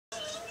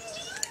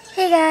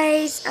Hey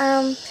guys,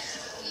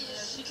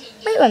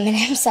 wait 1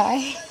 minute, I'm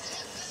sorry.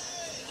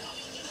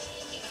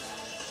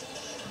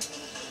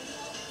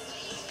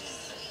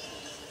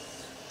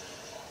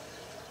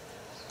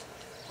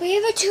 We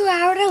have a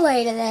 2-hour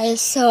delay today,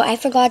 so I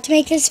forgot to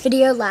make this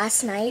video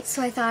last night,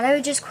 so I thought I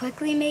would just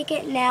quickly make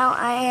it now.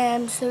 I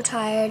am so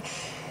tired.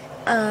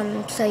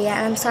 So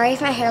yeah, I'm sorry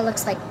if my hair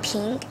looks like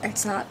pink.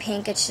 It's not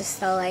pink, it's just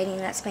the lighting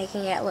that's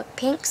making it look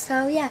pink,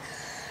 so yeah.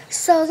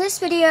 So this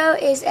video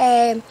is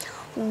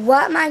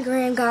what my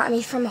gram got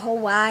me from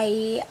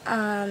Hawaii.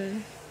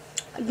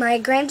 My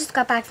gram just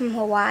got back from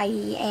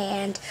Hawaii,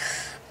 and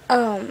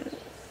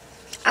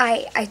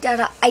I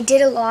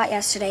did a lot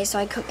yesterday, so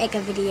I couldn't make a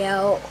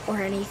video or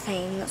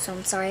anything, so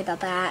I'm sorry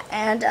about that.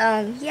 And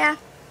yeah,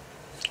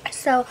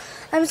 so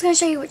I'm just gonna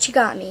show you what she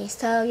got me.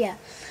 So yeah,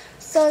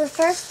 so the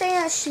first thing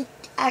that she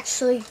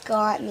actually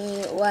got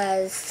me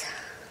was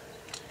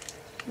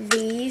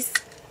these.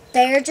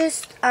 They're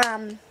just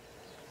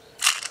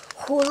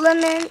hula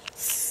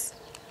mints.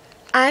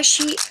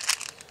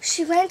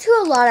 She went to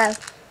a lot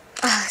of,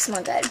 it's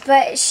not good,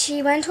 but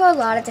she went to a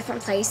lot of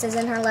different places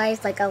in her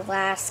life, like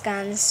Alaska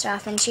and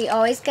stuff, and she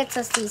always gets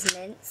us these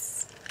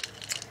mints.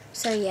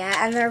 So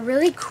yeah, and they're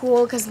really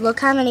cool because look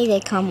how many they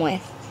come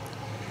with.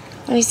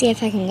 Let me see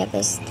if I can get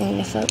this thing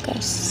to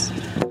focus.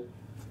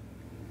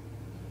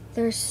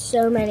 There's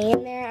so many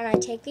in there, and I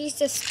take these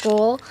to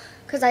school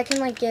because I can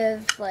like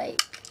give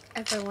like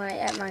everyone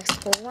at my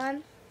school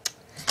one.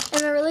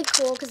 And they're really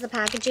cool because the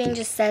packaging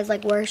just says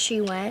like where she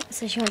went.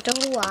 So she went to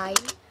Hawaii.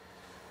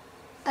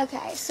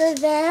 Okay, so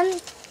then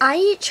I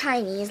eat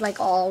Chinese like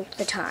all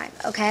the time,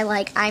 okay?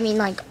 Like, I mean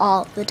like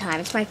all the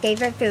time. It's my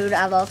favorite food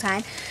of all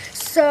time.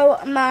 So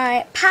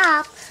my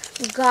pap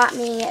got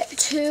me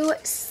 2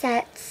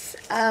 sets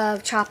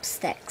of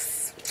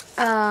chopsticks.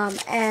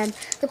 And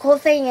the cool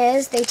thing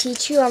is they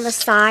teach you on the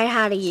side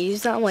how to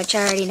use them, which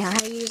I already know how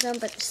to use them,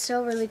 but it's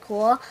still really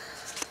cool.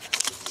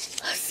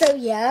 So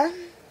yeah.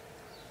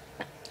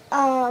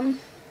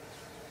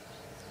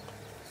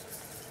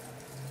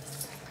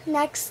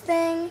 Next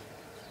thing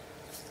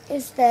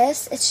is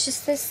this. It's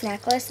just this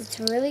necklace. It's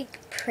really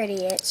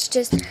pretty.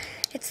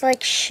 It's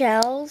like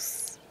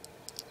shells.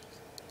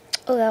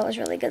 Oh, that was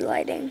really good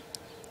lighting.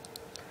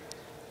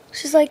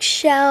 It's just like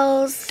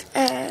shells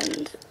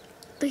and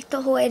like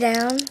the whole way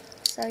down.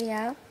 So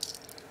yeah,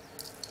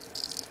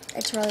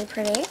 it's really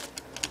pretty.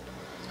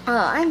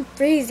 Oh, I'm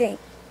freezing.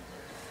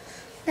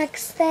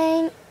 Next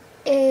thing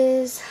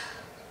is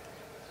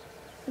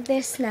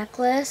this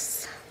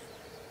necklace,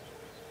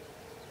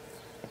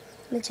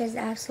 which is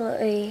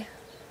absolutely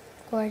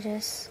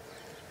gorgeous.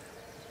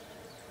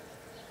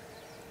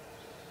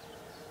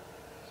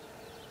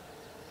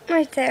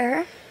 Right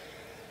there.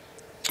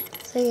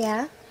 So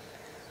yeah.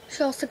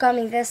 She also got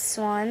me this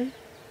one,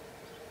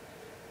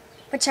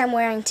 which I'm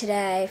wearing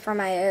today for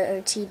my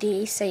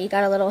OOTD, so you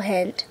got a little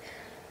hint.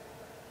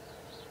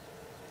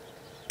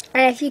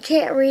 And if you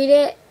can't read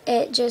it,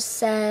 it just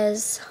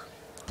says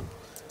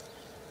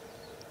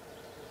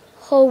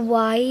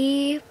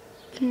Hawaii,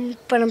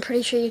 but I'm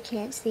pretty sure you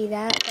can't see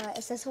that, but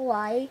it says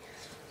Hawaii.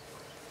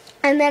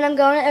 And then I'm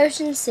going to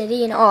Ocean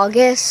City in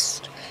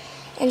August,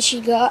 and she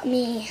got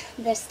me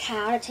this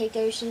towel to take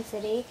to Ocean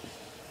City.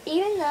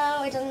 Even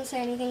though it doesn't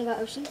say anything about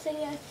Ocean City,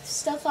 I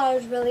still thought it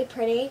was really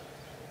pretty.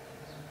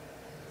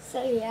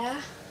 So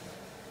yeah,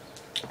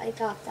 I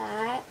got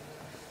that.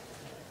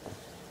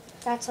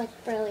 That's like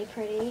really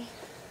pretty.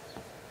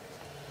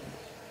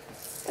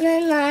 And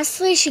then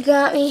lastly, she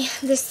got me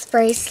this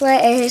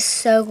bracelet. It is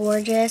so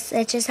gorgeous.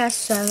 It just has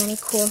so many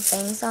cool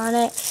things on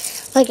it.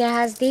 Like it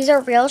has, these are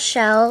real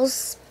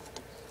shells.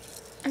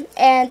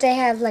 And they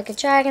have like a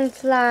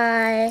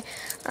dragonfly,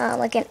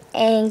 like an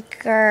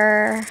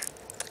anchor,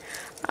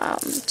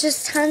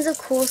 just tons of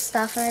cool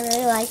stuff, and I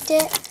really liked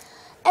it.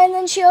 And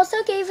then she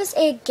also gave us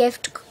a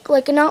gift,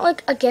 like not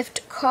like a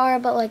gift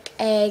card, but like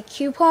a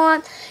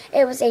coupon.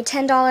 It was a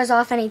 $10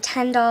 off any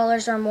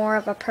 $10 or more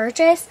of a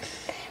purchase.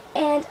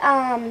 And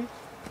and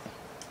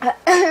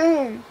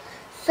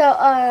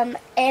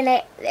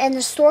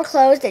the store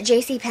closed at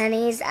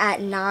JCPenney's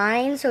at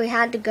 9, so we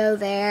had to go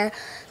there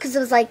because it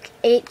was like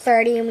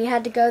 8:30, and we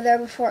had to go there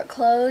before it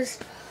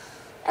closed.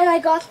 And I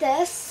got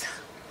this.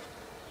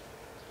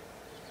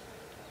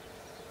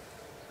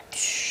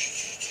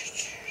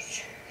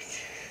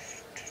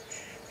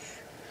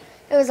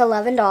 It was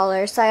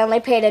 $11, so I only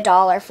paid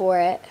 $1 for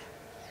it.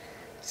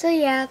 So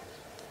yeah.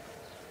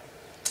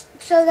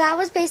 So that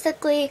was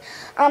basically,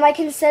 I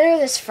consider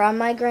this from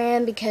my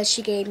gram because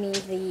she gave me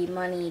the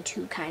money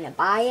to kind of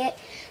buy it.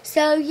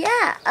 So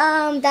yeah,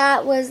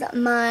 that was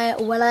my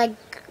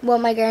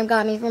what my gram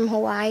got me from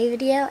Hawaii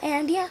video,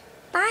 and yeah,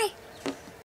 bye.